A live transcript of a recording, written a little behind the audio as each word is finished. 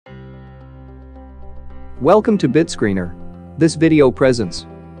Welcome to BitScreener. This video presents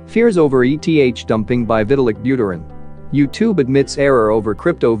fears over ETH dumping by Vitalik Buterin. YouTube admits error over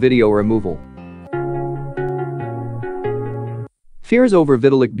crypto video removal. Fears over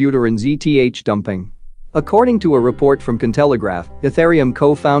Vitalik Buterin's ETH dumping. According to a report from Cointelegraph, Ethereum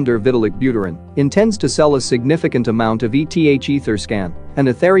co-founder Vitalik Buterin intends to sell a significant amount of ETH. Etherscan, an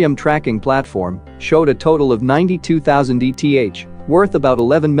Ethereum tracking platform, showed a total of 92,000 ETH, worth about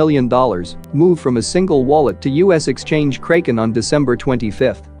 $11 million, move from a single wallet to US exchange Kraken on December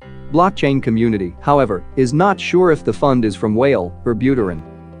 25. Blockchain community, however, is not sure if the fund is from Whale or Buterin.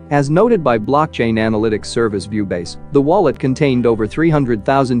 As noted by blockchain analytics service Viewbase, the wallet contained over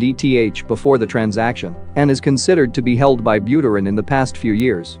 300,000 ETH before the transaction and is considered to be held by Buterin in the past few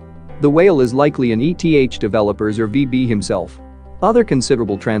years. The Whale is likely an ETH developers or VB himself. Other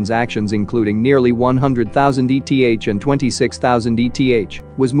considerable transactions including nearly 100,000 ETH and 26,000 ETH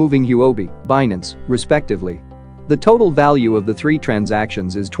was moving Huobi, Binance, respectively. The total value of the three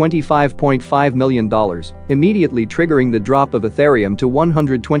transactions is $25.5 million, immediately triggering the drop of Ethereum to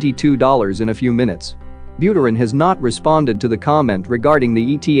 $122 in a few minutes. Buterin has not responded to the comment regarding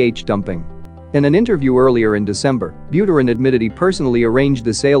the ETH dumping. In an interview earlier in December, Buterin admitted he personally arranged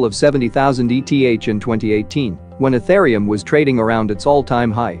the sale of 70,000 ETH in 2018, when Ethereum was trading around its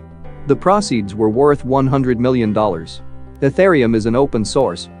all-time high. The proceeds were worth $100 million. Ethereum is an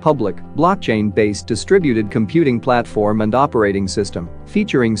open-source, public, blockchain-based distributed computing platform and operating system,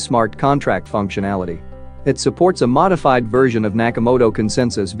 featuring smart contract functionality. It supports a modified version of Nakamoto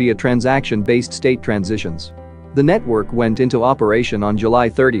consensus via transaction-based state transitions. The network went into operation on July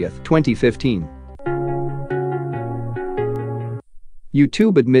 30, 2015.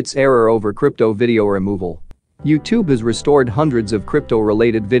 YouTube admits error over crypto video removal. YouTube has restored hundreds of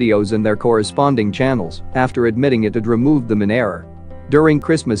crypto-related videos and their corresponding channels after admitting it had removed them in error. During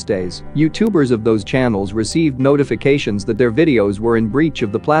Christmas days, YouTubers of those channels received notifications that their videos were in breach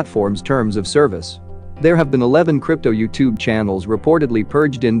of the platform's terms of service. There have been 11 crypto YouTube channels reportedly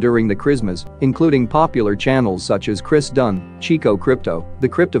purged during the Christmas, including popular channels such as Chris Dunn, Chico Crypto, The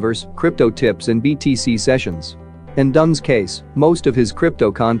Cryptoverse, Crypto Tips and BTC Sessions. In Dunn's case, most of his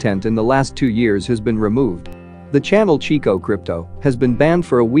crypto content in the last 2 years has been removed. The channel Chico Crypto has been banned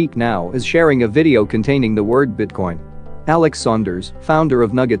for a week now as sharing a video containing the word Bitcoin. Alex Saunders, founder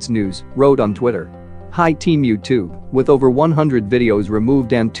of Nuggets News, wrote on Twitter, "Hi Team YouTube, with over 100 videos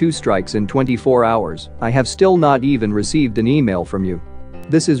removed and 2 strikes in 24 hours, I have still not even received an email from you.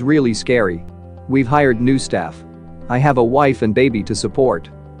 This is really scary. We've hired new staff. I have a wife and baby to support.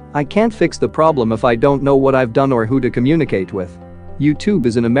 I can't fix the problem if I don't know what I've done or who to communicate with." YouTube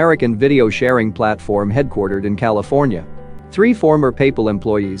is an American video sharing platform headquartered in California. 3 former PayPal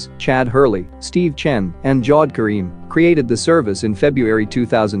employees, Chad Hurley, Steve Chen, and Jawed Karim, created the service in February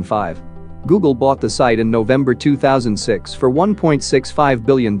 2005. Google bought the site in November 2006 for $1.65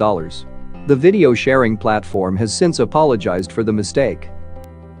 billion. The video sharing platform has since apologized for the mistake.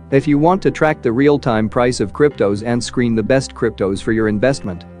 If you want to track the real-time price of cryptos and screen the best cryptos for your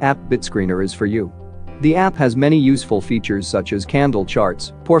investment, app BitScreener is for you. The app has many useful features such as candle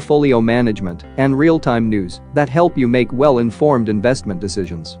charts, portfolio management, and real-time news that help you make well-informed investment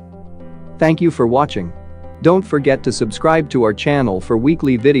decisions. Thank you for watching. Don't forget to subscribe to our channel for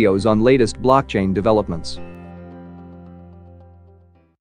weekly videos on latest blockchain developments.